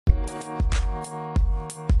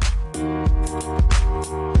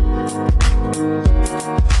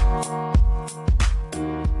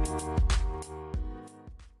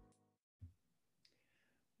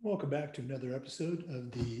Welcome back to another episode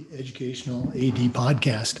of the Educational AD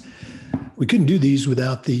Podcast. We couldn't do these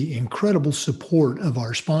without the incredible support of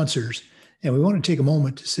our sponsors, and we want to take a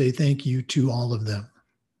moment to say thank you to all of them.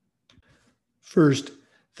 First,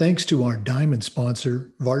 thanks to our diamond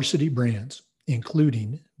sponsor, Varsity Brands,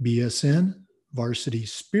 including BSN, Varsity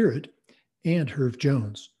Spirit, and Herff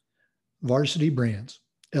Jones. Varsity Brands,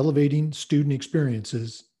 elevating student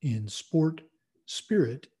experiences in sport,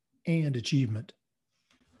 spirit, and achievement.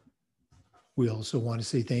 We also want to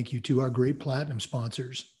say thank you to our great platinum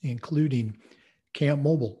sponsors, including Camp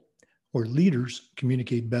Mobile, where leaders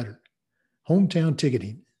communicate better, Hometown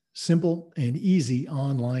Ticketing, simple and easy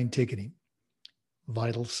online ticketing,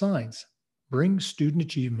 Vital Signs, bring student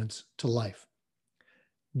achievements to life,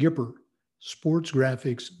 Gipper, sports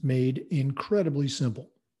graphics made incredibly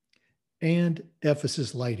simple, and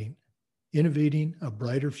Ephesus Lighting, innovating a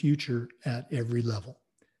brighter future at every level.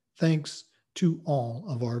 Thanks to all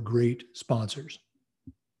of our great sponsors.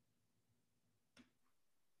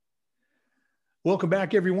 Welcome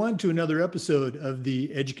back, everyone, to another episode of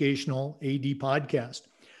the Educational AD Podcast.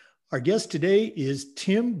 Our guest today is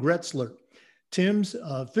Tim Gretzler. Tim's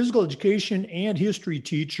a physical education and history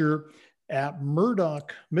teacher at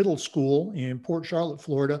Murdoch Middle School in Port Charlotte,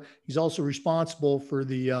 Florida. He's also responsible for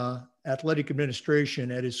the athletic administration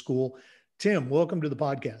at his school. Tim, welcome to the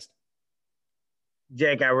podcast.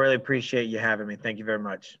 Jake, I really appreciate you having me. Thank you very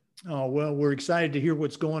much. Oh, well, we're excited to hear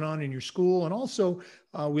what's going on in your school. And also,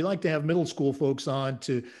 we like to have middle school folks on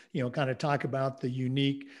to, kind of talk about the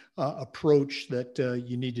unique approach that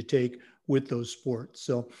you need to take with those sports.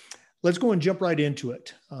 So let's go and jump right into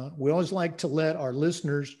it. We always like to let our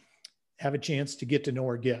listeners have a chance to get to know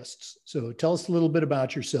our guests. So tell us a little bit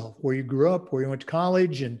about yourself, where you grew up, where you went to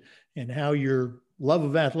college, and how your love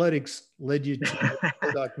of athletics led you to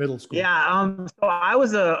Murdoch Middle School. Yeah, so I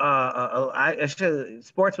was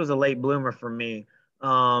sports was a late bloomer for me.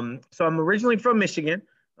 So I'm originally from Michigan.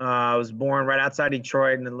 I was born right outside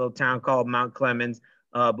Detroit in a little town called Mount Clemens.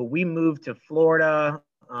 But we moved to Florida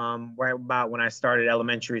right about when I started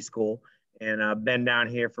elementary school, and I've been down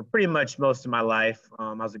here for pretty much most of my life.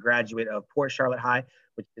 I was a graduate of Port Charlotte High,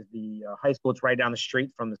 which is the high school. It's right down the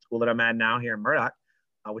street from the school that I'm at now here in Murdoch.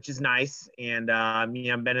 Which is nice. And, I've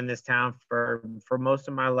been in this town for most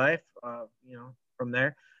of my life, from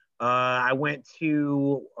there. I went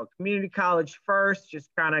to a community college first,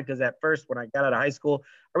 just kind of because at first when I got out of high school,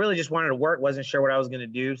 I really just wanted to work, wasn't sure what I was going to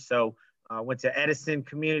do. So I went to Edison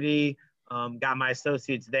Community, got my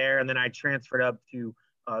associates there. And then I transferred up to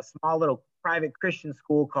a small little private Christian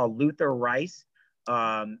school called Luther Rice.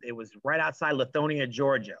 It was right outside Lithonia,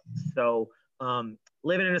 Georgia. So,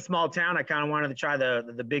 living in a small town, I kind of wanted to try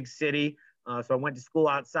the big city. So I went to school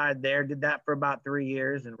outside there, did that for about 3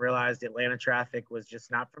 years and realized Atlanta traffic was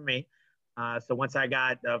just not for me. So once I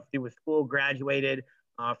got through with school, graduated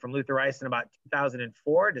from Luther Rice in about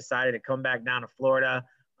 2004, decided to come back down to Florida,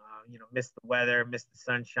 missed the weather, missed the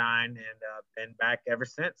sunshine, and been back ever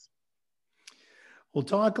since. We'll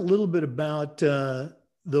talk a little bit about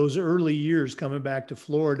those early years coming back to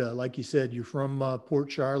Florida. Like you said, you're from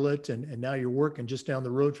Port Charlotte and now you're working just down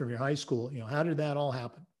the road from your high school. How did that all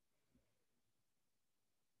happen?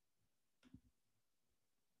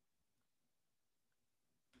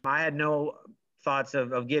 I had no thoughts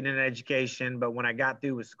of getting an education, but when I got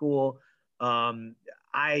through with school,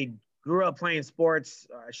 I grew up playing sports.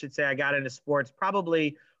 I should say I got into sports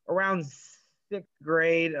probably around 6th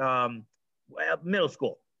grade, middle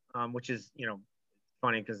school, which is,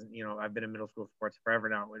 funny because I've been in middle school sports forever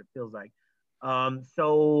now, what it feels like.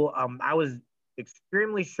 So I was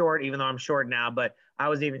extremely short, even though I'm short now, but I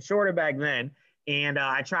was even shorter back then. And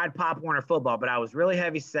I tried Pop Warner football, but I was really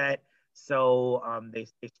heavy set. So they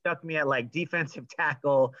stuck me at like defensive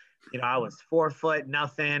tackle. I was 4 foot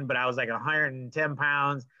nothing, but I was like 110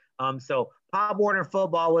 pounds. So Pop Warner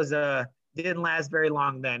football didn't last very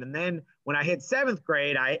long then. And then when I hit 7th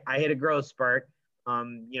grade, I hit a growth spurt.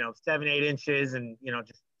 7-8 inches, and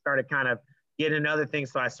just started kind of getting into other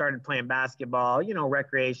things. So I started playing basketball,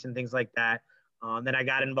 recreation, things like that. Then I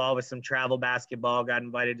got involved with some travel basketball, got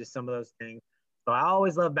invited to some of those things. So I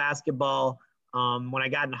always loved basketball. When I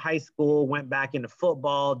got into high school, went back into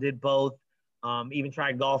football, did both, even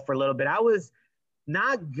tried golf for a little bit. I was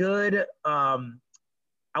not good. I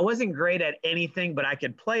wasn't great at anything, but I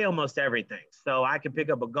could play almost everything. So I could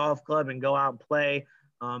pick up a golf club and go out and play.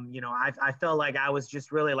 I felt like I was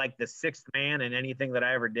just really like the 6th man in anything that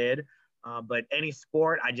I ever did. But any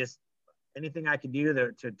sport, anything I could do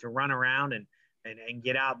to run around and and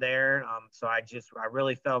get out there. So I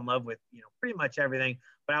really fell in love with, pretty much everything.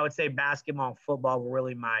 But I would say basketball and football were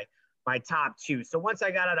really my top two. So once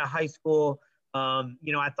I got out of high school,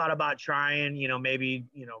 I thought about trying, maybe,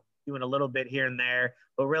 doing a little bit here and there,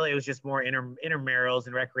 but really it was just more intramurals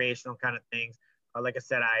and recreational kind of things. Like I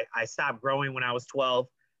said, I stopped growing when I was 12.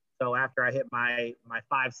 So after I hit my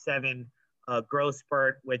 5'7" growth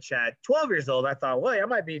spurt, which at 12 years old, I thought, well, I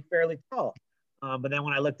might be fairly tall. But then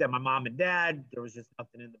when I looked at my mom and dad, there was just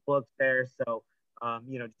nothing in the books there. So,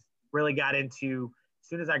 just really got into, as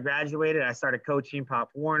soon as I graduated, I started coaching Pop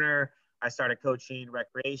Warner. I started coaching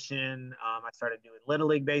recreation. I started doing Little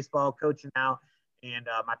League baseball, coaching out. And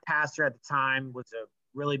my pastor at the time was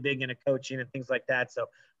really big into coaching and things like that. So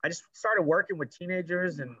I just started working with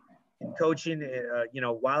teenagers and coaching,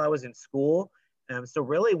 while I was in school. So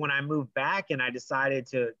really when I moved back and I decided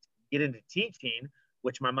to get into teaching,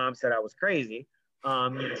 which my mom said I was crazy,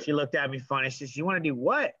 she looked at me funny. She said, "You want to do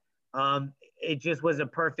what?" It just was a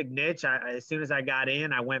perfect niche. As soon as I got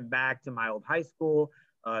in, I went back to my old high school,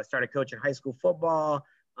 started coaching high school football,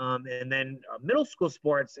 and then middle school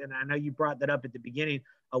sports. And I know you brought that up at the beginning.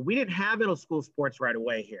 We didn't have middle school sports right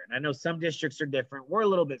away here. And I know some districts are different. We're a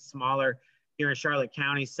little bit smaller here in Charlotte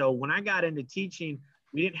County. So when I got into teaching,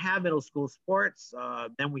 we didn't have middle school sports.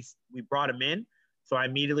 Then we brought them in. So I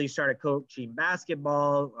immediately started coaching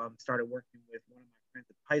basketball, started working with one of my friends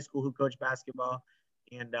at high school who coached basketball.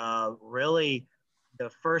 And really the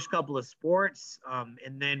first couple of sports.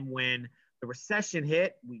 And then when the recession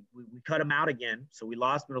hit, we cut them out again. So we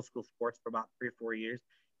lost middle school sports for about 3 or 4 years.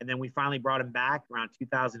 And then we finally brought them back around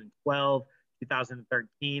 2012,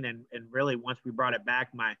 2013. And really once we brought it back,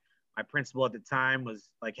 my principal at the time was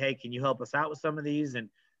like, "Hey, can you help us out with some of these?" And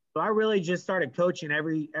so I really just started coaching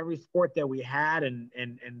every sport that we had. And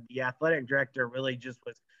the athletic director really just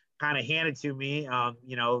was kind of handed to me.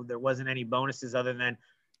 There wasn't any bonuses other than,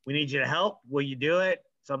 "We need you to help. Will you do it?"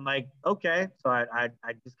 So I'm like, okay. So I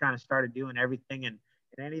just kind of started doing everything and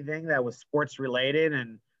anything that was sports related,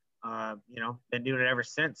 and been doing it ever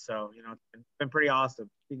since. So it's been pretty awesome.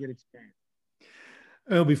 Pretty good experience.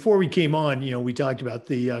 Well, before we came on, we talked about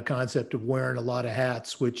the concept of wearing a lot of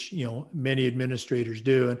hats, which many administrators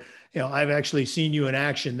do, and I've actually seen you in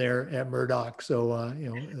action there at Murdoch. So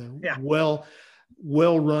Yeah.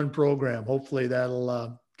 well run program. Hopefully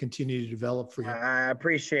that'll continue to develop for you. I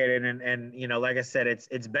appreciate it, and like I said,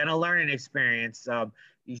 it's been a learning experience.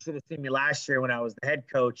 You should have seen me last year when I was the head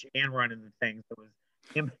coach and running the things. It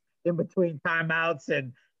was in between timeouts,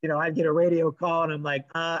 and I'd get a radio call, and I'm like,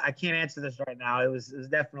 I can't answer this right now. It was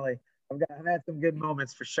definitely, I've had some good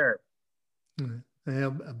moments for sure.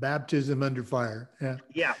 Yeah, a baptism under fire. Yeah.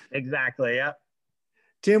 Yeah, exactly. Yeah.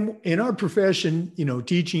 Tim, in our profession,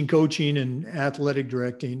 teaching, coaching, and athletic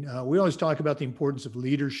directing, we always talk about the importance of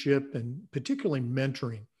leadership and particularly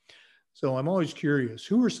mentoring. So I'm always curious,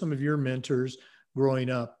 who are some of your mentors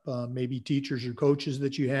growing up? Maybe teachers or coaches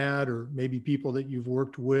that you had, or maybe people that you've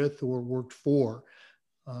worked with or worked for.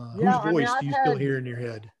 Whose voice do you still hear in your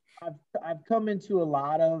head? I've come into a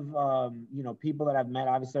lot of, people that I've met,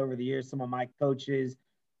 obviously, over the years. Some of my coaches,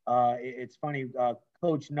 it's funny,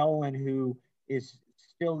 Coach Nolan, who is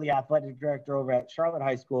still the athletic director over at Charlotte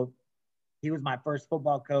High School. He was my first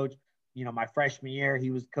football coach. My freshman year,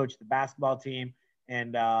 he was coach the basketball team.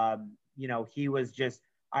 And, he was just,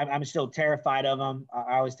 I'm still terrified of him.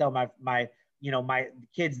 I always tell my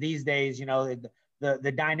kids these days,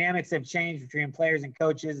 the dynamics have changed between players and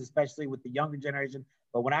coaches, especially with the younger generation.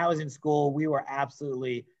 But when I was in school, we were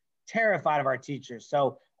absolutely terrified of our teachers.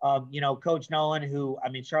 So, Coach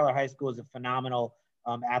Nolan, Charlotte High School is a phenomenal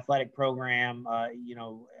athletic program,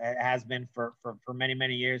 has been for many,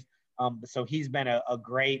 many years. So he's been a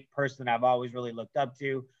great person I've always really looked up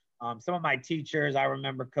to. Some of my teachers, I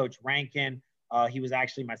remember Coach Rankin. He was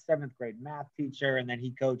actually my 7th grade math teacher, and then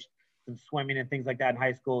he coached some swimming and things like that in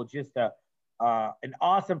high school. Just an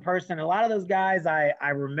awesome person. A lot of those guys I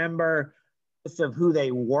remember just of who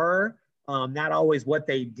they were, not always what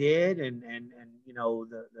they did and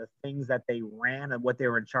the things that they ran and what they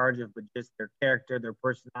were in charge of, but just their character, their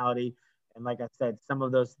personality. And like I said, some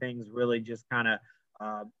of those things really just kind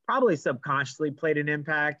of probably subconsciously played an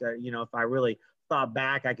impact. If I really thought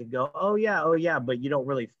back, I could go, oh yeah, but you don't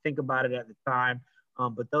really think about it at the time.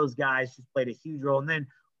 But those guys just played a huge role. And then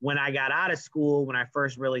when I got out of school, when I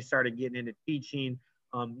first really started getting into teaching,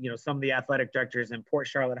 some of the athletic directors in Port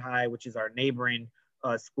Charlotte High, which is our neighboring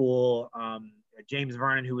school, James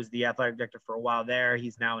Vernon, who was the athletic director for a while there,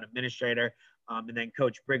 he's now an administrator. And then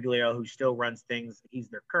Coach Briglio, who still runs things, he's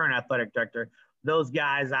their current athletic director. Those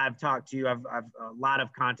guys I've talked to, I've a lot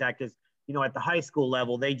of contact, because at the high school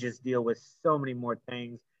level, they just deal with so many more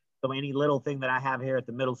things. So any little thing that I have here at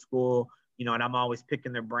the middle school, and I'm always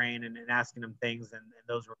picking their brain and asking them things. And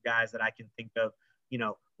those were guys that I can think of,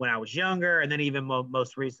 when I was younger, and then even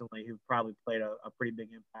most recently, who probably played a pretty big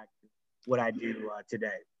impact in what I do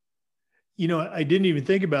today. I didn't even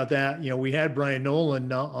think about that. We had Brian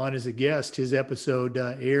Nolan on as a guest. His episode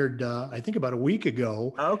aired, I think, about a week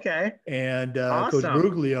ago. Okay. And Coach Awesome.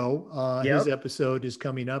 Bruglio, his Yep. episode is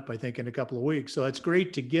coming up, I think, in a couple of weeks. So it's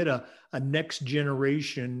great to get a next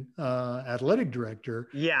generation athletic director.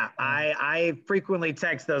 Yeah, I frequently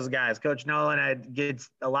text those guys. Coach Nolan gets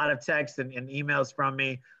a lot of texts and emails from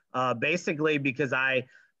me, basically because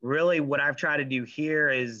what I've tried to do here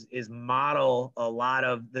is model a lot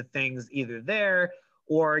of the things either there,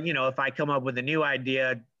 or if I come up with a new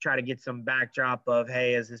idea, try to get some backdrop of,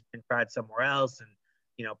 hey, has this been tried somewhere else, and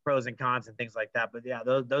pros and cons and things like that. But yeah,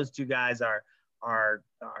 those two guys are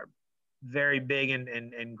very big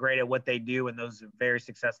and great at what they do, and those are very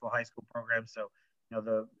successful high school programs. So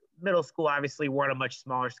the middle school, obviously, we're on a much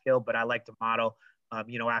smaller scale, but I like to model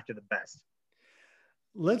after the best.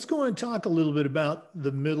 Let's go and talk a little bit about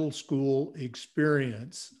the middle school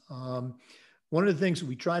experience. One of the things that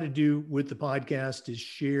we try to do with the podcast is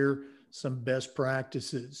share some best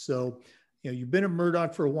practices. So, you've been at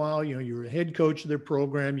Murdoch for a while, you're a head coach of their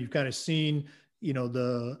program. You've kind of seen,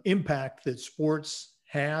 the impact that sports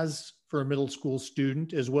has for a middle school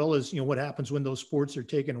student, as well as, what happens when those sports are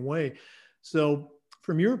taken away. So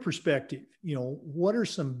from your perspective, what are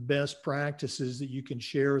some best practices that you can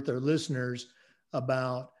share with our listeners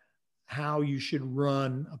about how you should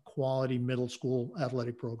run a quality middle school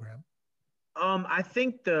athletic program? I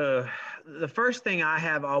think the first thing I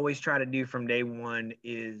have always tried to do from day one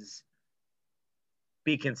is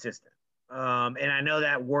be consistent. And I know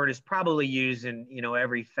that word is probably used in,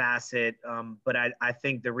 every facet. But I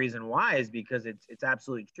think the reason why is because it's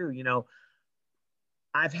absolutely true.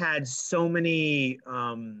 I've had so many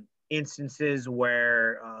instances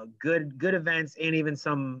where good events and even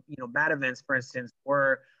some bad events, for instance,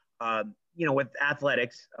 were with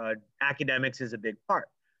athletics, academics is a big part.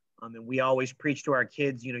 And we always preach to our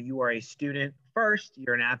kids, you are a student first,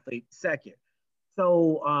 you're an athlete second.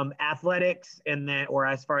 So athletics, and then, or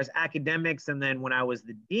as far as academics, and then when I was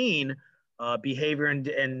the dean, behavior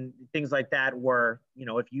and things like that were,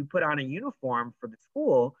 if you put on a uniform for the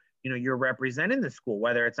school, you're representing the school,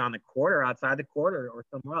 whether it's on the court or outside the court or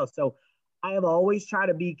somewhere else. So I have always tried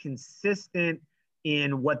to be consistent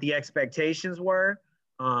in what the expectations were,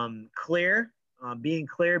 being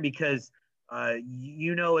clear, because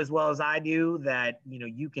as well as I do that,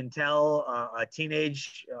 you can tell a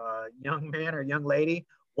teenage young man or young lady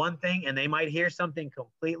one thing, and they might hear something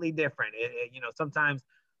completely different. Sometimes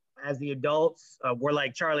as the adults, we're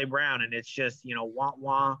like Charlie Brown, and it's just, wah,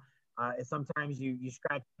 wah. And sometimes you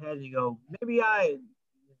scratch your head and you go, maybe I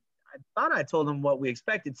thought I told them what we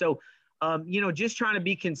expected. So, just trying to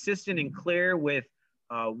be consistent and clear with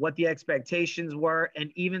what the expectations were.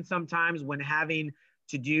 And even sometimes when having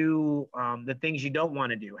to do the things you don't want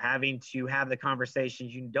to do, having to have the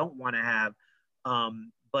conversations you don't want to have.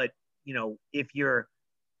 But, if you're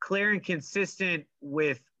clear and consistent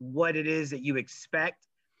with what it is that you expect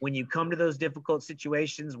when you come to those difficult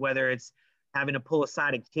situations, whether it's having to pull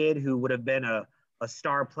aside a kid who would have been a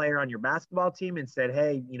star player on your basketball team and said,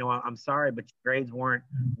 hey, I'm sorry, but your grades weren't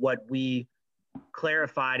what we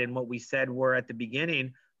clarified and what we said were at the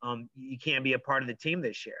beginning. You can't be a part of the team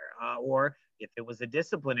this year. Or if it was a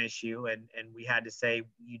discipline issue and we had to say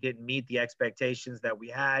you didn't meet the expectations that we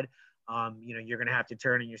had, you're going to have to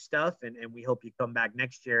turn in your stuff and we hope you come back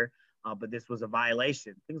next year. But this was a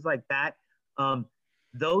violation, things like that.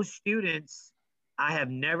 Those students, I have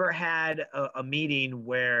never had a meeting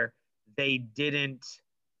where they didn't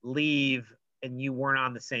leave and you weren't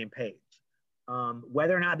on the same page.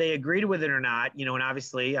 Whether or not they agreed with it or not, and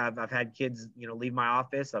obviously I've had kids, leave my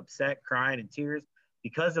office upset, crying in tears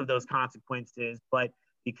because of those consequences, but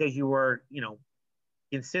because you were,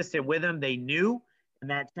 consistent with them, they knew,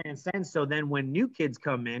 and that transcends. So then when new kids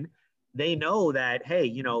come in, they know that, hey,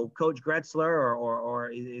 Coach Gretzler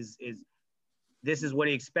or is this is what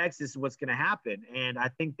he expects. This is what's going to happen. And I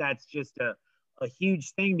think that's just a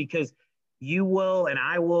huge thing, because you will, and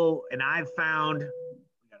I will, and I've found,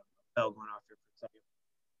 we got a bell going off here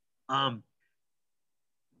for a second.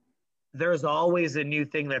 There's always a new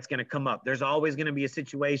thing that's going to come up. There's always going to be a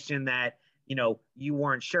situation that, you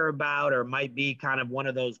weren't sure about, or might be kind of one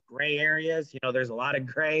of those gray areas. There's a lot of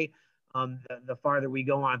gray the farther we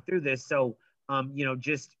go on through this. So,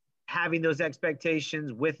 just having those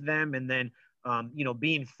expectations with them, and then,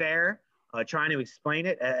 being fair, trying to explain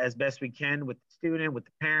it as best we can with the student, with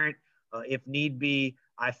the parent, if need be,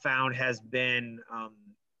 I found has been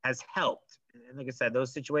has helped. And like I said,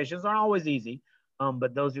 those situations aren't always easy,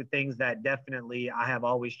 but those are things that definitely I have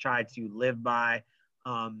always tried to live by.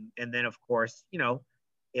 And then, of course,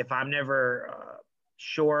 if I'm never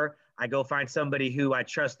sure, I go find somebody who I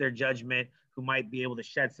trust their judgment, who might be able to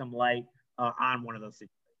shed some light on one of those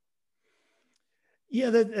situations. Yeah,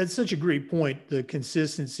 that's such a great point. The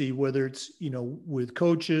consistency, whether it's with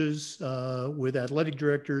coaches, with athletic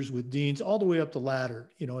directors, with deans, all the way up the ladder.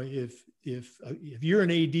 If you're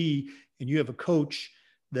an AD and you have a coach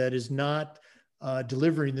that is not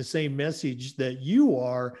delivering the same message that you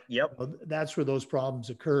are, yep, that's where those problems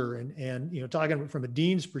occur. And talking from a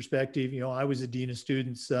dean's perspective, I was a dean of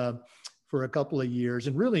students for a couple of years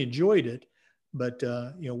and really enjoyed it, but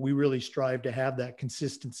we really strive to have that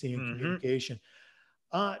consistency in communication.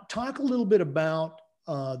 Talk a little bit about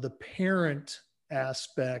the parent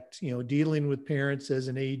aspect, dealing with parents as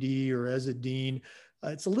an AD or as a dean.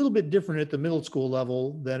 It's a little bit different at the middle school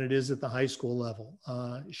level than it is at the high school level.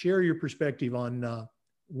 Share your perspective on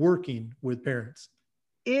working with parents.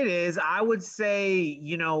 It is. I would say,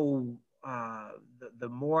 the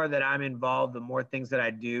more that I'm involved, the more things that I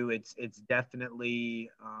do, it's definitely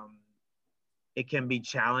it can be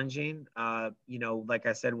challenging. Like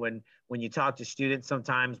I said, when you talk to students,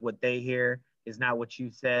 sometimes what they hear is not what you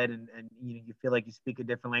said, and you feel like you speak a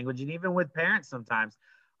different language. And even with parents, sometimes,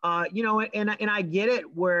 and I get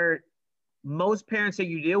it, where most parents that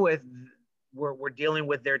you deal with, we're dealing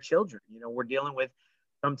with their children. We're dealing with,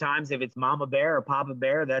 sometimes if it's mama bear or papa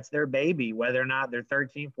bear, that's their baby, whether or not they're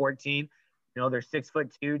 13, 14, they're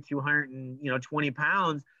 6'2", 220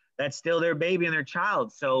 pounds. That's still their baby and their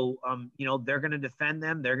child. So, they're going to defend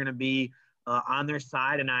them. They're going to be on their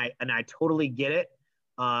side. And I totally get it.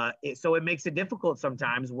 So it makes it difficult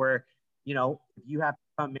sometimes where, you have to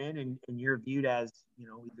come in and you're viewed as,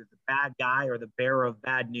 either the bad guy or the bearer of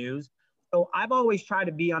bad news. So I've always tried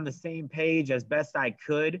to be on the same page as best I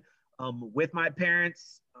could with my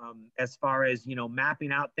parents, as far as,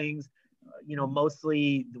 mapping out things,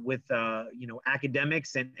 mostly with,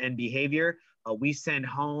 academics and behavior. We send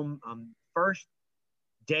home first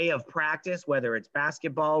day of practice, whether it's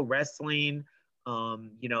basketball, wrestling,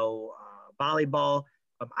 volleyball.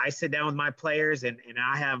 I sit down with my players and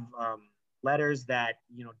I have letters that,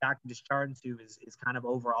 Dr. Deschardins, who is kind of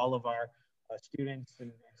over all of our students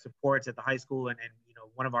and supports at the high school and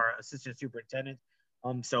one of our assistant superintendents.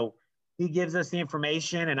 So he gives us the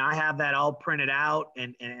information and I have that all printed out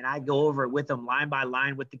and I go over it with them line by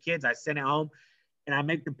line with the kids. I send it home and I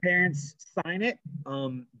make the parents sign it.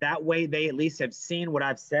 That way they at least have seen what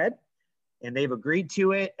I've said and they've agreed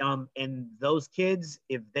to it. And those kids,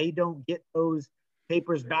 if they don't get those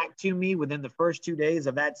papers back to me within the first 2 days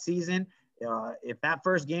of that season, if that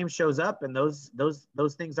first game shows up and those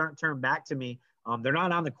things aren't turned back to me, they're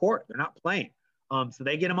not on the court, they're not playing. So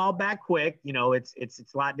they get them all back quick.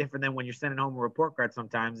 It's a lot different than when you're sending home a report card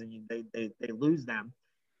sometimes and they lose them.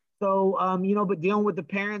 So, but dealing with the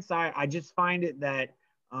parents, I just find it that,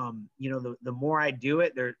 the more I do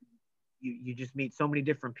it, you just meet so many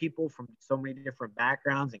different people from so many different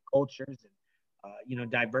backgrounds and cultures. And,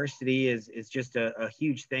 diversity is just a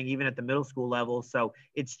huge thing, even at the middle school level. So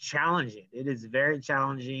it's challenging. It is very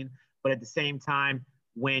challenging. But at the same time,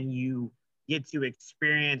 when you get to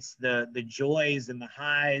experience the joys and the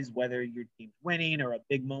highs, whether your team's winning or a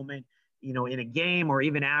big moment, in a game or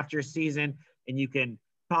even after a season, and you can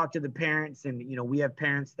talk to the parents. And, we have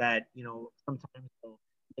parents that, sometimes they'll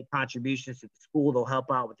make contributions to the school. They'll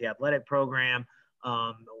help out with the athletic program,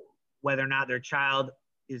 whether or not their child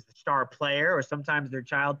is the star player, or sometimes their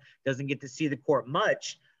child doesn't get to see the court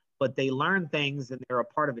much, but they learn things and they're a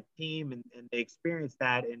part of a team and they experience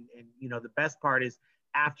that. And, the best part is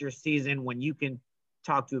after a season when you can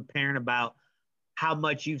talk to a parent about how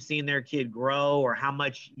much you've seen their kid grow or how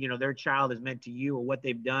much, their child has meant to you or what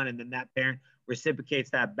they've done. And then that parent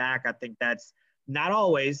reciprocates that back. I think that's not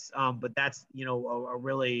always, but that's, a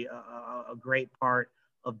really a great part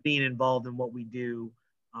of being involved in what we do,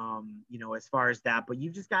 as far as that. But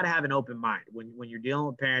you've just got to have an open mind when you're dealing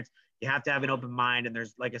with parents. You have to have an open mind. And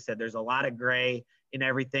there's, like I said, there's a lot of gray in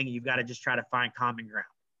everything. You've got to just try to find common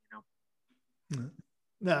ground.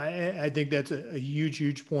 No, I think that's a huge,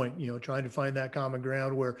 huge point, trying to find that common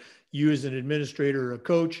ground where you as an administrator or a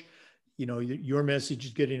coach, your message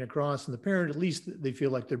is getting across and the parent, at least they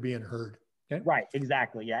feel like they're being heard. Okay? Right.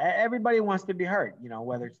 Exactly. Yeah. Everybody wants to be heard,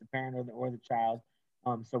 whether it's the parent or the child.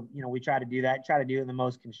 So, we try to do that, try to do it in the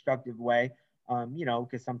most constructive way,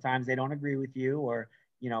 because sometimes they don't agree with you or,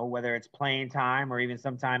 whether it's playing time or even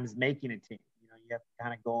sometimes making a team, you have to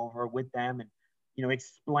kind of go over with them and,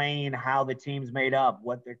 explain how the team's made up,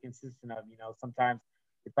 what they're consistent of. Sometimes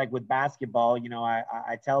it's like with basketball,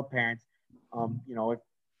 I tell parents, if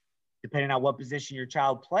depending on what position your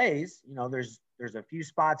child plays, there's a few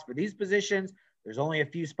spots for these positions. There's only a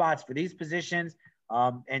few spots for these positions.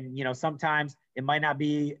 And sometimes it might not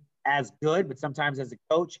be as good, but sometimes as a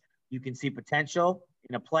coach, you can see potential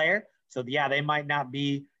in a player. So yeah, they might not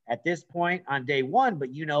be at this point on day one, but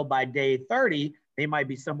by day 30, they might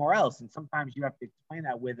be somewhere else. And sometimes you have to explain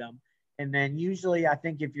that with them. And then usually I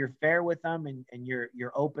think if you're fair with them and you're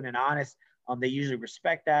open and honest, they usually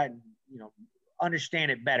respect that and, understand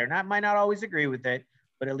it better. Might not always agree with it,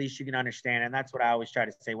 but at least you can understand. And that's what I always try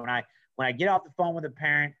to say when I get off the phone with a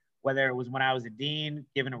parent, whether it was when I was a dean,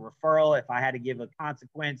 giving a referral, if I had to give a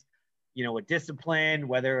consequence, a discipline,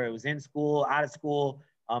 whether it was in school, out of school,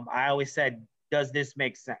 I always said, does this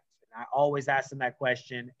make sense? And I always asked them that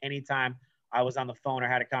question anytime I was on the phone or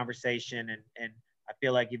had a conversation. And I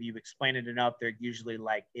feel like if you explain it enough, they're usually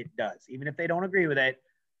like, it does. Even if they don't agree with it,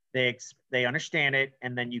 they understand it,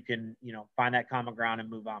 and then you can find that common ground and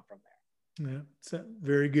move on from there. Yeah, so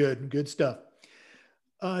very good. Good stuff.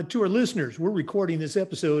 To our listeners, we're recording this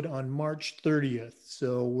episode on March 30th.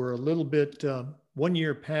 So we're a little bit 1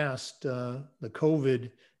 year past the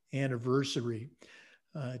COVID anniversary.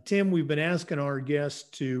 Tim, we've been asking our guests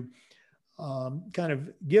to kind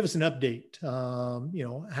of give us an update.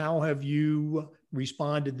 How have you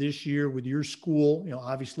responded this year with your school?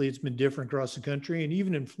 Obviously it's been different across the country, and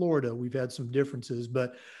even in Florida, we've had some differences,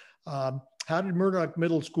 but how did Murdock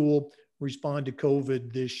Middle School respond to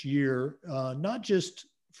COVID this year? Not just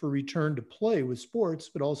for return to play with sports,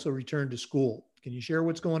 but also return to school. Can you share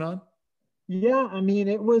what's going on? Yeah, I mean,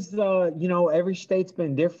 it was, every state's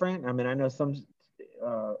been different. I mean, I know some,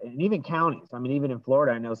 and even counties. I mean, even in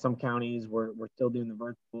Florida, I know some counties were still doing the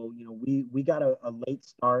virtual. We got a late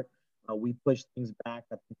start. We pushed things back.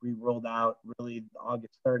 I think we rolled out really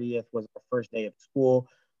August 30th was our first day of school.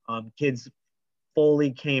 Kids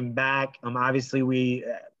fully came back. Obviously, we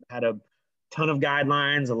had a ton of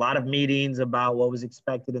guidelines, a lot of meetings about what was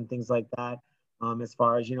expected and things like that. As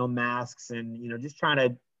far as masks and just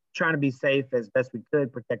trying to be safe as best we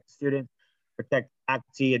could, protect the students, protect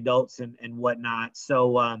faculty, adults, and whatnot.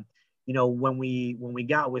 So when we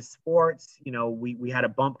got with sports, we had to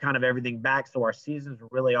bump kind of everything back. So our seasons were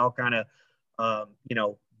really all kind of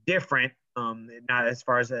different. Not as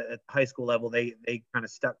far as at high school level, they kind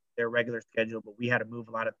of stuck their regular schedule, but we had to move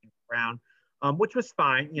a lot of things around, which was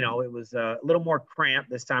fine. It was a little more cramped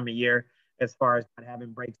this time of year as far as not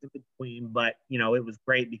having breaks in between, but it was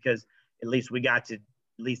great because at least we got to at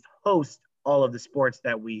least host all of the sports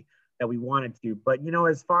that we wanted to. But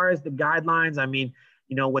as far as the guidelines, I mean,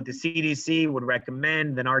 what the CDC would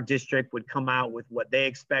recommend, then our district would come out with what they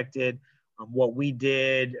expected, what we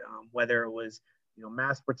did, whether it was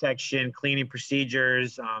mask protection, cleaning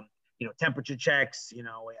procedures, temperature checks, at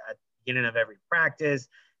the beginning of every practice,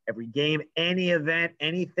 every game, any event,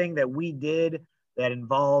 anything that we did that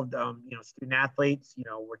involved, student athletes,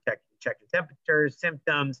 we're checking temperatures,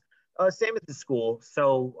 symptoms, same at the school.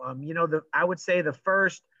 So, I would say the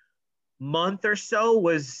first month or so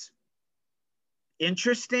was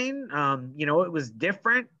interesting. It was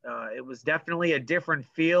different. It was definitely a different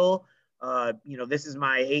feel. This is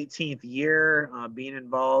my 18th year being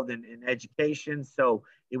involved in education. So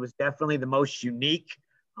it was definitely the most unique.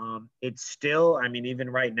 It's still, I mean, even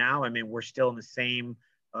right now, I mean, we're still in the same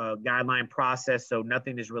guideline process. So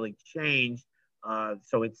nothing has really changed.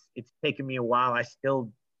 So it's taken me a while. I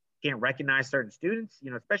still can't recognize certain students,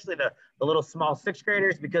 especially the little small sixth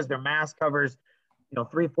graders, because their mask covers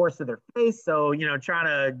 3/4 of their face. So, trying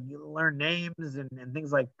to learn names and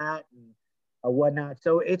things like that and whatnot.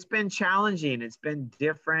 So it's been challenging. It's been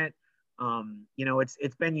different.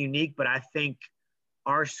 It's been unique, but I think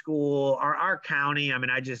our school, our county, I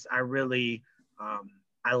mean, I really,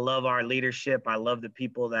 I love our leadership. I love the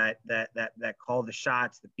people that call the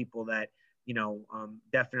shots, the people that,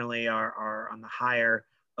 definitely are on the higher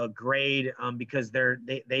grade because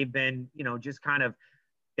they've been, just kind of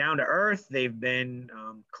down to earth. They've been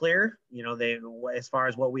clear, as far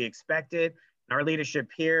as what we expected. And our leadership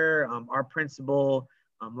here, our principal,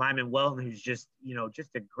 Lyman Welton, who's just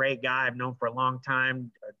a great guy I've known for a long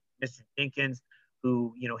time, Mr. Jenkins,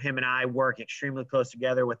 who, him and I work extremely close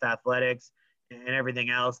together with athletics and everything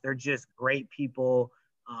else. They're just great people.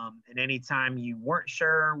 And anytime you weren't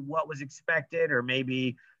sure what was expected, or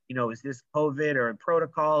maybe, is this COVID or a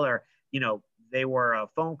protocol, or, they were a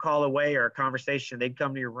phone call away or a conversation, they'd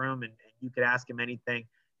come to your room and you could ask them anything.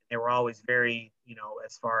 They were always very,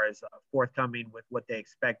 as far as forthcoming with what they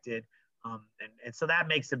expected. And so that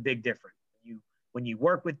makes a big difference. When you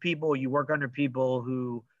work with people, you work under people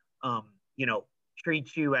who,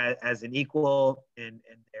 treat you as an equal, and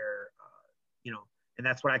they're, you know, and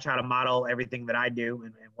that's what I try to model everything that I do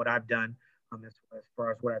and what I've done, as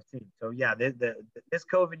far as what I've seen. So yeah, this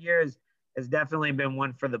COVID year has definitely been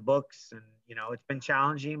one for the books, and you know, it's been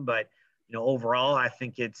challenging, but you know, overall, I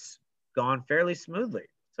think it's gone fairly smoothly.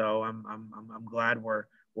 So I'm glad we're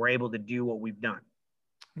able to do what we've done.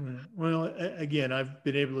 Well, again, I've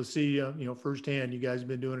been able to see, firsthand, you guys have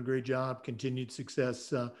been doing a great job, continued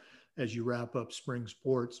success as you wrap up spring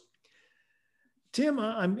sports. Tim,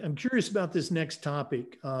 I'm curious about this next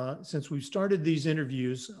topic. Since we've started these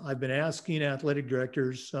interviews, I've been asking athletic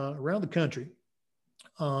directors around the country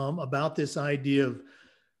about this idea of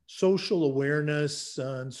social awareness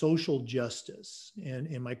and social justice.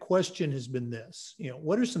 And my question has been this,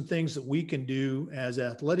 what are some things that we can do as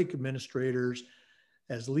athletic administrators,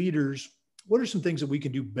 as leaders? What are some things that we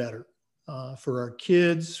can do better for our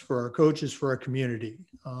kids, for our coaches, for our community?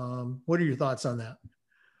 What are your thoughts on that?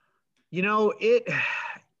 You know,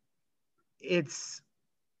 it's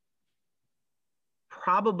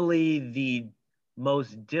probably the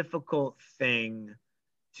most difficult thing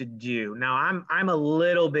to do. Now, I'm a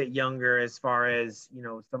little bit younger as far as, you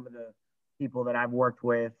know, some of the people that I've worked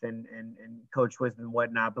with and coached with and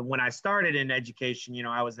whatnot. But when I started in education, you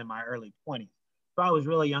know, I was in my early 20s. So I was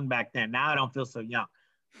really young back then. Now I don't feel so young.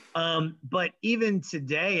 But even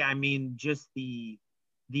today, I mean, just the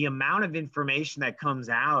amount of information that comes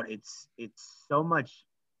out, it's so much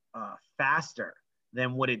faster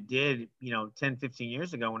than what it did, you know, 10, 15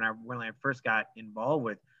 years ago when I first got involved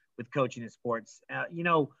with coaching in sports. You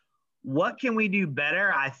know, what can we do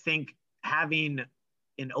better? I think having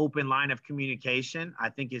an open line of communication, I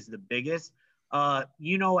think, is the biggest.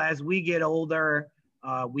 You know, as we get older,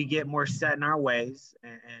 we get more set in our ways,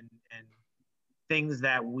 and things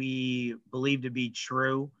that we believe to be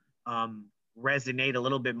true resonate a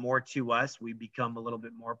little bit more to us. We become a little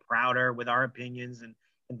bit more prouder with our opinions and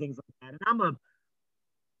things like that. And I'm a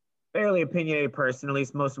fairly opinionated person. At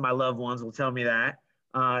least most of my loved ones will tell me that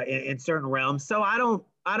in certain realms. So I don't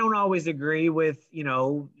always agree with, you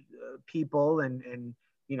know, people and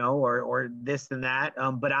you know, or this and that.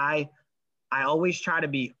 But I always try to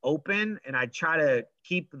be open, and I try to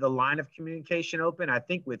keep the line of communication open. I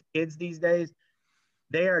think with kids these days,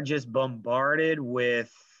 they are just bombarded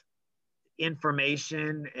with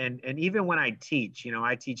information. And even when I teach, you know,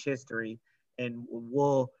 I teach history, and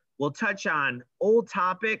we'll touch on old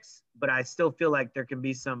topics, but I still feel like there can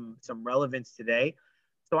be some relevance today.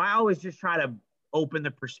 So I always just try to open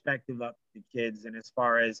the perspective up to kids. And as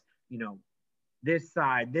far as, you know, this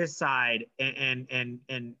side,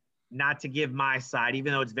 and not to give my side,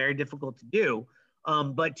 even though it's very difficult to do,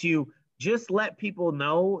 but to just let people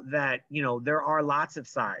know that, you know, there are lots of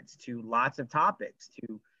sides to lots of topics,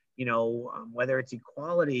 to, you know, whether it's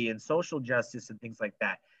equality and social justice and things like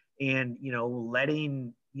that. And, you know,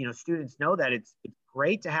 letting, you know, students know that it's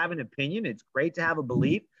great to have an opinion. It's great to have a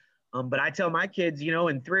belief. But I tell my kids, you know,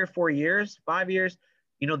 in 3 or 4 years, 5 years,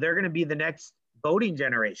 you know, they're going to be the next voting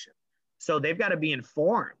generation. So they've got to be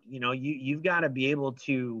informed. You know, you've got to be able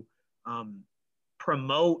to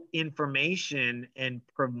promote information and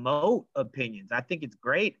promote opinions. I think it's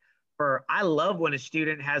great I love when a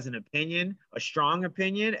student has an opinion, a strong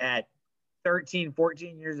opinion at 13,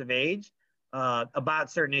 14 years of age about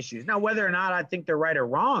certain issues. Now, whether or not I think they're right or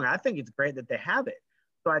wrong, I think it's great that they have it.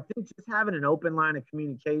 So I think just having an open line of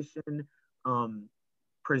communication,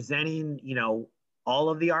 presenting, you know, all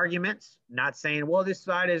of the arguments, not saying, well, this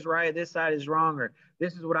side is right, this side is wrong, or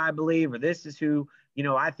this is what I believe, or this is who, you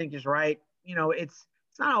know, I think is right. You know, it's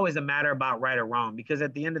not always a matter about right or wrong, because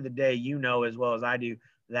at the end of the day, you know, as well as I do,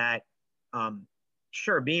 that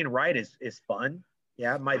sure, being right is fun.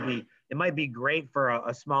 Yeah, it might be great for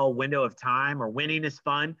a small window of time, or winning is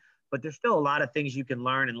fun, but there's still a lot of things you can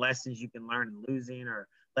learn, and lessons you can learn in losing, or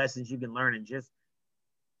lessons you can learn in just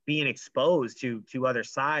being exposed to other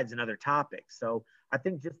sides and other topics. So I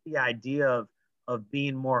think just the idea of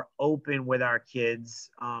being more open with our kids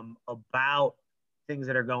about things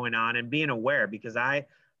that are going on, and being aware, because I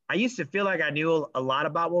used to feel like I knew a lot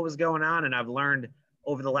about what was going on, and I've learned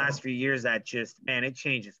over the last few years that just, man, it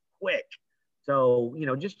changes quick. So, you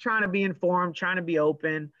know, just trying to be informed, trying to be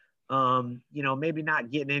open, you know, maybe not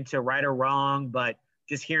getting into right or wrong, but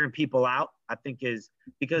just hearing people out, I think is,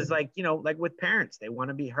 because like, you know, like with parents, they want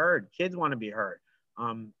to be heard. Kids want to be heard.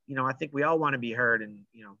 You know, I think we all want to be heard. And,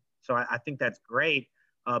 you know, so I think that's great.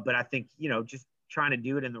 But I think, you know, just trying to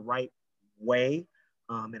do it in the right way.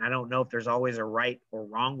 And I don't know if there's always a right or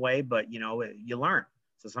wrong way, but, you know, you learn.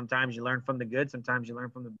 So sometimes you learn from the good, sometimes you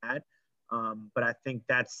learn from the bad. But I think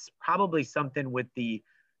that's probably something with the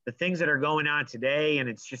the things that are going on today, and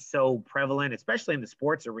it's just so prevalent, especially in the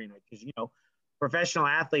sports arena, because, you know, professional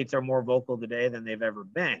athletes are more vocal today than they've ever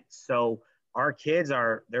been. So our kids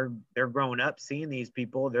are, they're growing up seeing these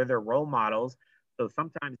people, they're their role models. So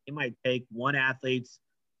sometimes they might take one athlete's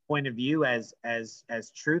point of view as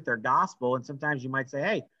truth or gospel, and sometimes you might say,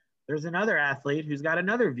 hey, there's another athlete who's got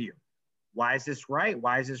another view. Why is this right?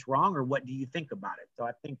 Why is this wrong? Or what do you think about it? So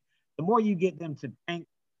I think the more you get them to think,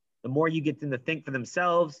 the more you get them to think for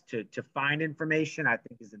themselves, to find information, I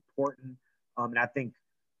think is important. And I think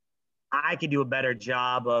I could do a better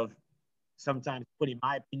job of sometimes putting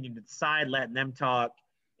my opinion to the side, letting them talk.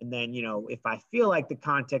 And then, you know, if I feel like the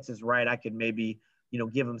context is right, I could maybe, you know,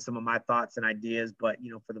 give them some of my thoughts and ideas. But,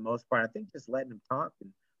 you know, for the most part, I think just letting them talk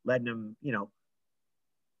and letting them, you know,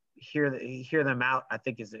 hear them out, I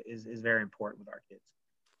think is very important with our kids.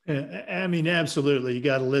 I mean, absolutely. You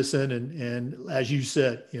got to listen. And as you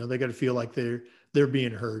said, you know, they got to feel like they're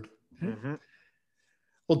being heard. Mm-hmm.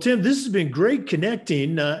 Well, Tim, this has been great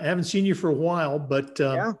connecting. I haven't seen you for a while, but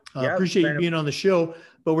appreciate you being on the show.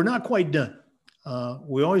 But we're not quite done.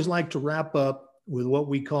 We always like to wrap up with what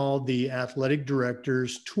we call the athletic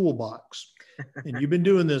director's toolbox. And you've been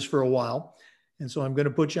doing this for a while. And so I'm going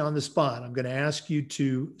to put you on the spot. I'm going to ask you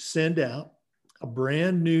to send out a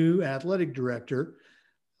brand new athletic director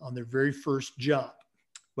on their very first job.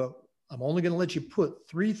 But I'm only going to let you put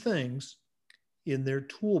 3 things in their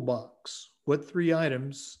toolbox. What 3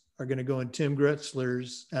 items are going to go in Tim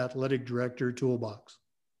Gretzler's athletic director toolbox?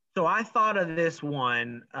 So I thought of this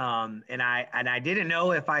one, and I didn't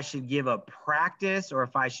know if I should give a practice or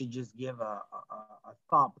if I should just give a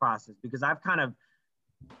thought process, because I've kind of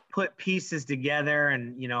put pieces together,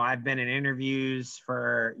 and, you know, I've been in interviews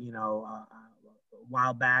for, you know, a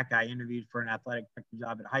while back. I interviewed for an athletic director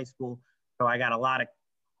job at high school, so I got a lot of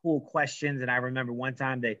cool questions. And I remember one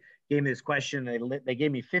time they gave me this question. They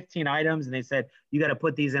gave me 15 items, and they said, you got to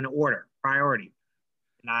put these in order, priority.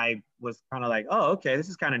 And I was kind of like, oh, okay, this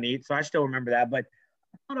is kind of neat. So I still remember that. But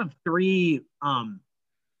I thought of 3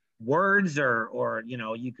 words, or, you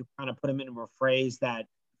know, you could kind of put them into a phrase that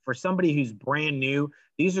for somebody who's brand new,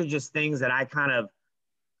 these are just things that I don't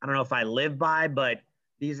know if I live by, but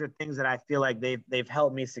these are things that I feel like they've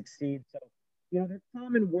helped me succeed. So, you know, they're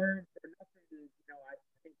common words. They're nothing, you know, I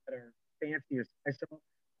think that are fancy or special.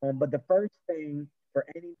 But the first thing for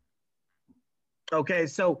any, okay,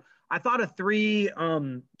 so I thought of 3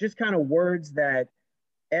 just kind of words that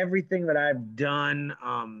everything that I've done,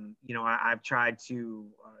 you know, I've tried to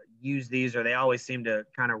use these, or they always seem to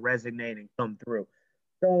kind of resonate and come through.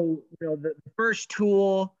 So, you know, the first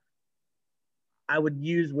tool I would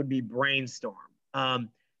use would be brainstorm.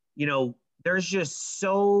 You know, there's just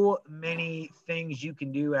so many things you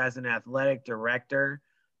can do as an athletic director,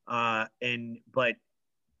 but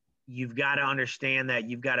you've got to understand that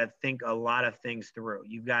you've got to think a lot of things through.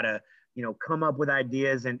 You've got to, you know, come up with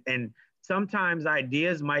ideas, and sometimes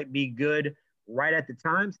ideas might be good right at the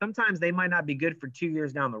time. Sometimes they might not be good for 2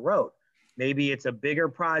 years down the road. Maybe it's a bigger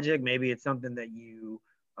project. Maybe it's something that you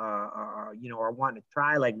you know, are wanting to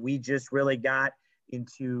try. Like we just really got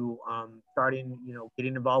into starting, you know,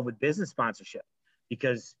 getting involved with business sponsorship,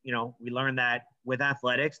 because, you know, we learned that with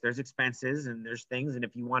athletics, there's expenses and there's things. And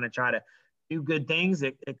if you want to try to do good things,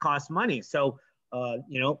 it costs money. So,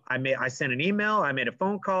 you know, I sent an email, I made a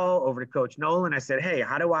phone call over to Coach Nolan. I said, hey,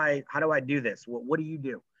 how do I do this? What do you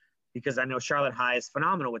do? Because I know Charlotte High is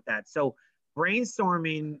phenomenal with that. So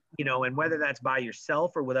brainstorming, you know, and whether that's by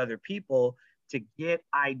yourself or with other people, to get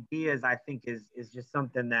ideas, I think is just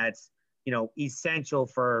something that's, you know, essential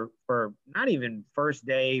for not even first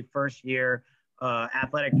year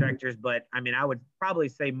athletic directors, but I mean, I would probably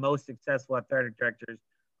say most successful athletic directors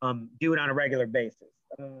do it on a regular basis.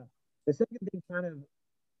 The second thing kind of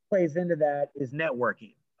plays into that is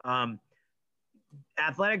networking.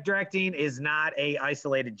 Athletic directing is not a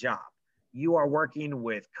isolated job. You are working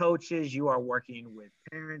with coaches, you are working with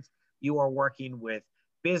parents, you are working with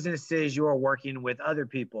businesses, you are working with other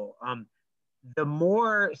people. The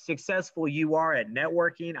more successful you are at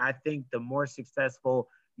networking, I think the more successful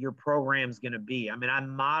your program is going to be. I mean,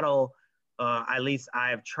 at least I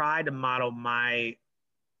have tried to model my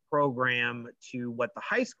program to what the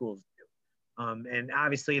high schools do. And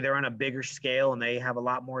obviously they're on a bigger scale and they have a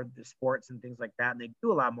lot more sports and things like that. And they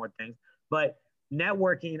do a lot more things, but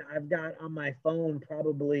networking, I've got on my phone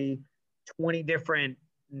probably 20 different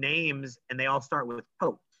names, and they all start with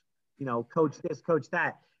coach, you know, coach this, coach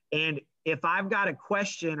that. And if I've got a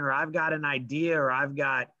question or I've got an idea or I've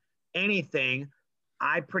got anything,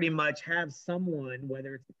 I pretty much have someone,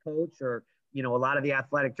 whether it's a coach or, you know, a lot of the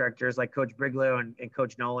athletic directors like Coach Briglio and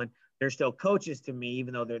Coach Nolan, they're still coaches to me,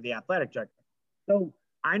 even though they're the athletic director. So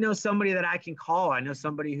I know somebody that I can call. I know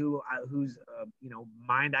somebody whose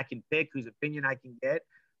mind I can pick, whose opinion I can get.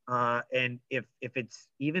 And if it's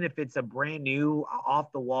even if it's a brand new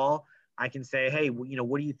off the wall, I can say, hey,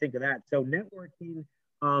 what do you think of that? So networking,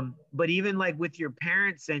 but even like with your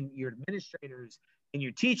parents and your administrators and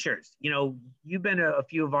your teachers, you've been to a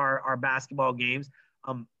few of our basketball games.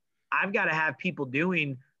 I've got to have people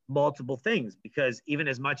doing multiple things because even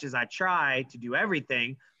as much as I try to do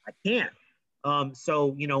everything, I can't. So,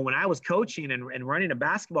 when I was coaching and running a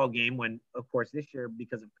basketball game, when, of course, this year,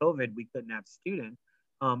 because of COVID, we couldn't have students.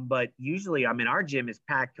 But usually, our gym is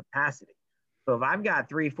packed capacity. So if I've got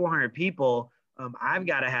 300-400 people, I've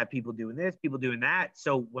got to have people doing this, people doing that.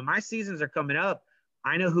 So when my seasons are coming up,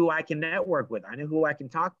 I know who I can network with. I know who I can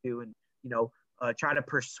talk to and, try to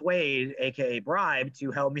persuade, AKA bribe,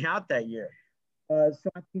 to help me out that year. So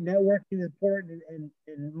I think networking is important.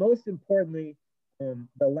 And most importantly,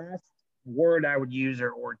 the last word I would use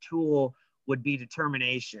or tool would be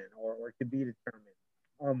determination or to be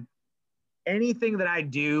determined. Anything that I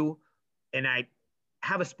do, and I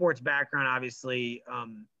have a sports background, obviously,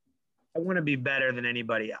 I want to be better than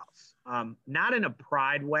anybody else. Not in a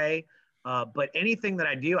pride way, but anything that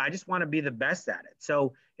I do, I just want to be the best at it.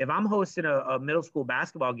 So if I'm hosting a middle school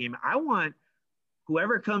basketball game, I want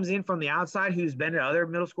whoever comes in from the outside who's been to other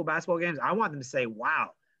middle school basketball games, I want them to say,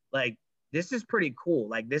 wow, like, this is pretty cool.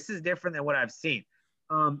 Like, this is different than what I've seen.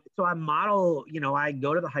 So I model, I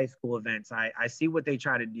go to the high school events. I see what they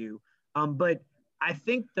try to do. But I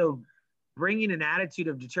think bringing an attitude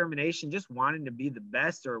of determination, just wanting to be the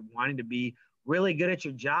best or wanting to be really good at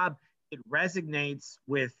your job, it resonates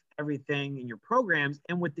with everything in your programs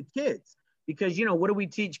and with the kids. Because, what do we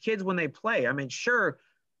teach kids when they play? Sure,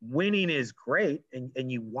 winning is great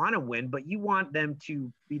and you want to win, but you want them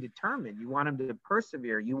to be determined. You want them to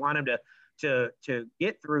persevere. You want them to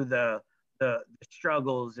get through the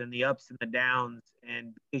struggles and the ups and the downs.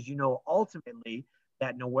 And because, ultimately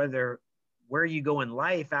that where you go in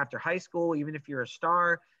life after high school, even if you're a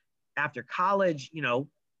star, after college,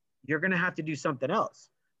 you're going to have to do something else.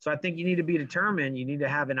 So I think you need to be determined. You need to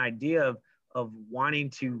have an idea of wanting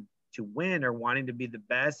to win or wanting to be the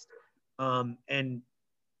best. And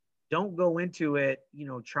don't go into it,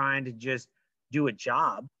 trying to just do a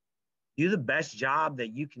job. Do the best job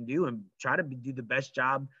that you can do and try to do the best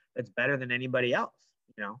job that's better than anybody else.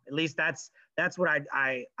 At least that's what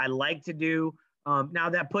I like to do. Now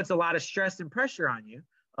that puts a lot of stress and pressure on you.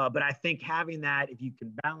 But I think having that, if you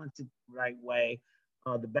can balance it the right way,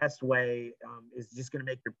 the best way, is just going to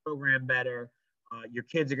make your program better. Your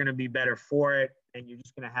kids are going to be better for it. And you're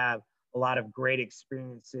just going to have a lot of great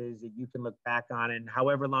experiences that you can look back on. And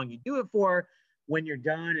however long you do it for, when you're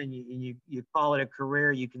done and you call it a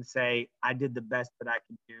career, you can say, I did the best that I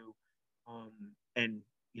can do. And,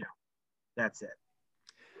 that's it.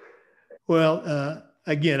 Well,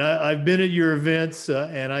 again, I've been at your events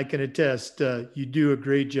and I can attest you do a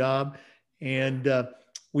great job. And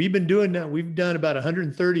we've done about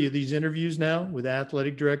 130 of these interviews now with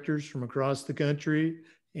athletic directors from across the country.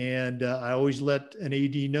 And I always let an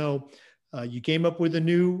AD know, you came up with a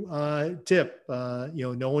new tip.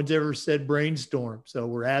 No one's ever said brainstorm. So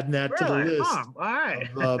we're adding that to the list all right.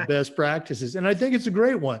 of best practices. And I think it's a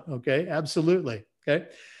great one. Okay, absolutely. Okay.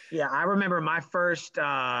 Yeah, I remember my first,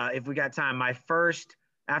 if we got time,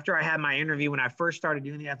 after I had my interview, when I first started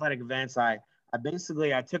doing the athletic events, I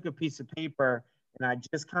took a piece of paper and I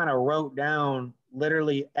just kind of wrote down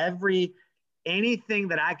literally anything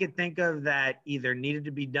that I could think of that either needed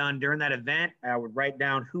to be done during that event. I would write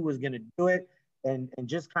down who was going to do it and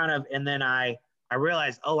just kind of, and then I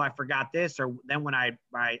realized, oh, I forgot this. Or then when I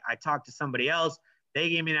talked to somebody else, they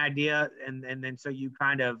gave me an idea. And then, so you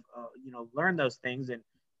kind of, learn those things. And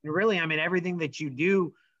really, everything that you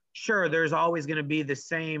do, sure, there's always going to be the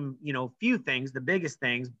same, few things, the biggest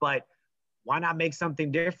things, but why not make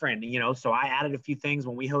something different? So I added a few things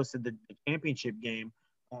when we hosted the championship game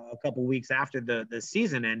a couple weeks after the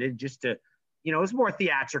season ended, just to, it was more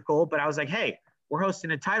theatrical, but I was like, hey, we're hosting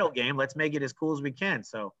a title game. Let's make it as cool as we can.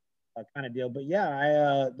 So that kind of deal. But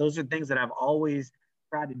yeah, those are things that I've always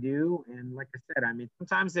tried to do. And like I said,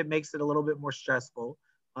 sometimes it makes it a little bit more stressful.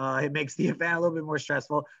 It makes the event a little bit more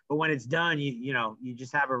stressful, but when it's done, you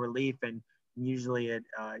just have a relief, and usually it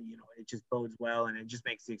just bodes well, and it just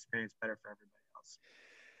makes the experience better for everybody else.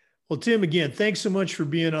 Well, Tim, again, thanks so much for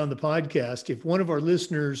being on the podcast. If one of our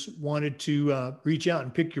listeners wanted to reach out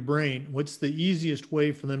and pick your brain, what's the easiest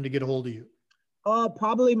way for them to get a hold of you?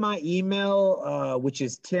 Probably my email, which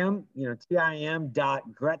is tim.gretzler,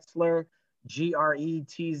 GRETZLER,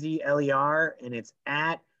 and it's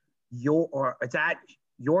at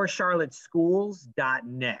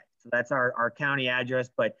yourcharlotteschools.net. So that's our county address,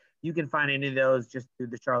 but you can find any of those just through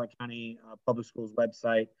the Charlotte County Public Schools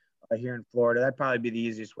website here in Florida. That'd probably be the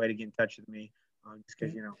easiest way to get in touch with me, just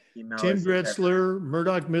because, email Tim is Gretzler,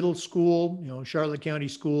 Murdoch Middle School, Charlotte County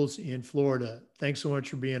Schools in Florida. Thanks so much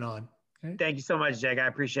for being on. Okay? Thank you so much, Jake. I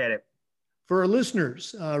appreciate it. For our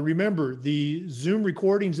listeners, remember the Zoom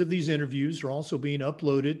recordings of these interviews are also being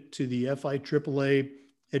uploaded to the FIAAA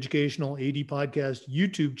Educational AD Podcast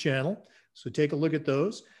YouTube channel. So take a look at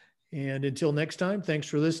those. And until next time, thanks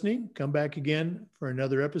for listening. Come back again for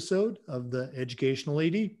another episode of the Educational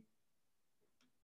AD.